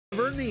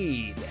your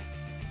need.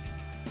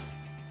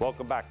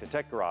 Welcome back to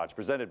Tech Garage,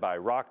 presented by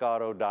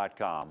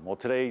RockAuto.com. Well,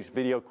 today's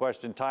video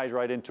question ties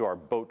right into our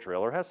boat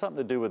trailer. It has something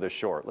to do with a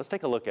short. Let's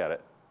take a look at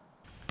it.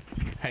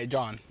 Hey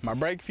John, my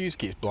brake fuse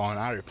keeps blowing.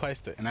 I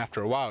replaced it, and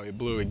after a while it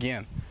blew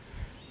again.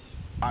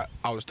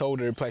 I was told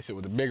to replace it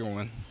with a bigger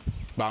one,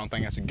 but I don't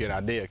think that's a good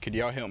idea. Could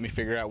y'all help me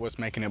figure out what's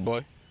making it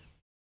blow?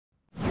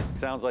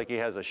 Sounds like he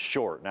has a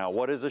short. Now,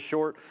 what is a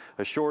short?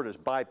 A short is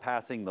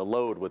bypassing the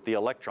load with the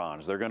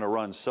electrons. They're going to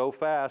run so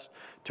fast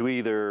to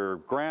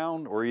either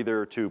ground or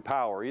either to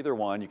power, either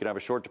one. You can have a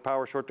short to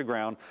power, short to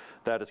ground,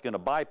 that it's going to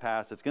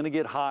bypass. It's going to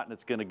get hot, and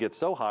it's going to get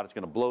so hot it's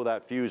going to blow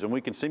that fuse, and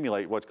we can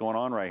simulate what's going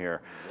on right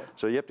here.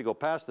 So you have to go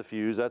past the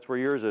fuse. That's where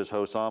yours is,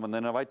 Hosam. And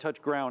then if I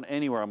touch ground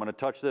anywhere, I'm going to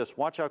touch this.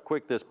 Watch how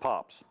quick this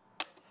pops.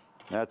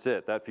 That's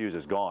it. That fuse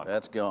is gone.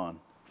 That's gone.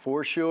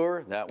 For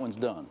sure, that one's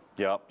done.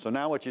 Yep. So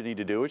now what you need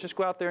to do is just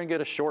go out there and get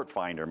a short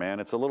finder,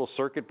 man. It's a little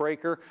circuit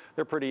breaker.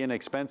 They're pretty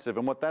inexpensive.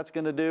 And what that's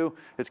going to do,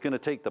 it's going to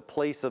take the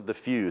place of the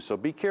fuse. So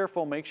be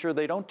careful. Make sure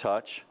they don't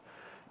touch.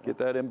 Get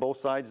that in both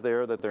sides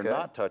there, that they're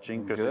not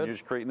touching, because then you're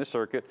just creating the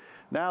circuit.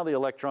 Now the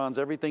electrons,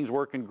 everything's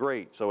working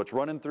great. So it's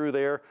running through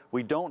there.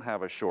 We don't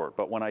have a short.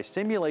 But when I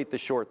simulate the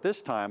short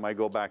this time, I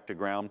go back to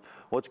ground.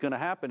 What's going to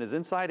happen is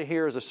inside of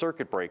here is a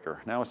circuit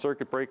breaker. Now a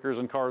circuit breaker is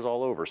in cars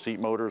all over. Seat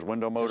motors,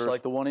 window motors. Just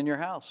like the one in your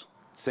house.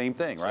 Same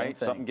thing, right? Same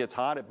thing. Something gets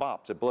hot, it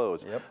bops, it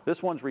blows. Yep.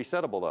 This one's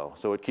resettable though,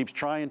 so it keeps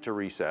trying to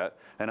reset,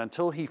 and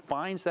until he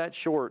finds that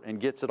short and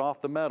gets it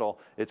off the metal,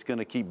 it's going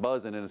to keep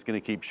buzzing and it's going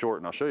to keep short.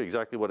 And I'll show you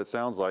exactly what it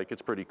sounds like.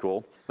 It's pretty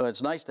cool. But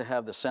it's nice to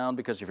have the sound,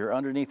 because if you're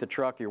underneath the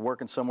truck, you're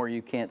working somewhere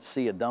you can't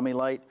see a dummy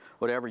light,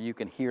 whatever, you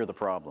can hear the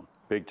problem.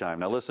 Big time.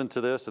 Now listen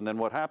to this, and then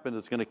what happens,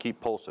 it's going to keep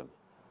pulsing.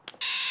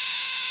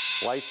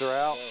 Lights are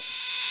out.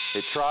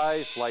 It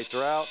tries, lights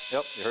are out.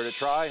 Yep, you heard it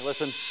try.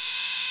 Listen.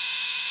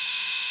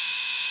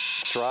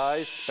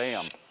 Tries,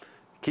 bam.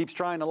 Keeps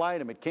trying to light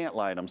them, it can't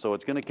light them. So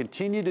it's going to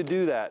continue to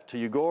do that till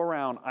you go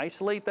around,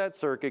 isolate that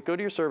circuit, go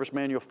to your service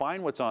manual,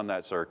 find what's on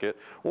that circuit,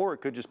 or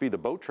it could just be the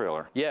boat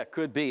trailer. Yeah, it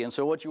could be. And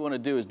so what you want to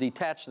do is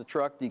detach the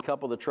truck,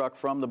 decouple the truck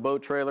from the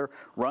boat trailer,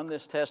 run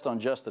this test on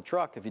just the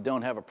truck. If you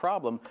don't have a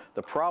problem,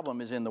 the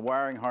problem is in the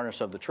wiring harness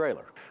of the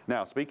trailer.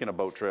 Now, speaking of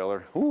boat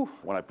trailer,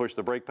 when I push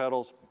the brake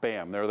pedals,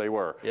 bam, there they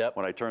were. Yep.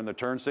 When I turn the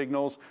turn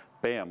signals,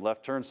 bam,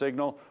 left turn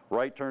signal,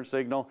 right turn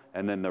signal,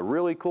 and then the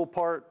really cool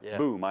part,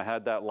 boom, I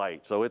had that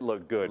light. So it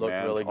looked good,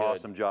 man. Really good.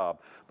 Awesome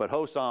job. But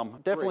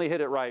Hosam definitely hit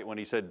it right when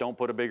he said don't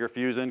put a bigger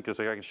fuse in, because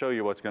I can show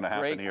you what's going to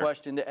happen here. Great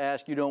question to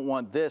ask. You don't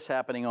want this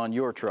happening on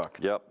your truck.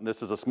 Yep,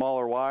 this is a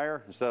smaller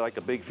wire instead of like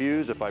a big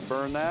fuse. If I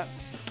burn that,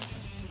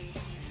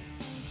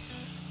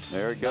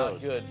 there it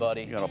goes. Not good,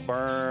 buddy. You're going to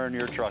burn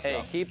your truck up.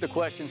 Hey, keep the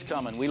questions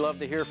coming. We love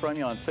to hear from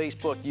you on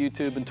Facebook,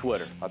 YouTube, and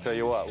Twitter. I'll tell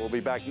you what, we'll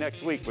be back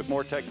next week with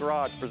more Tech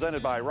Garage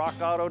presented by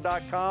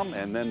RockAuto.com,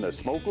 and then the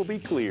smoke will be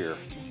clear.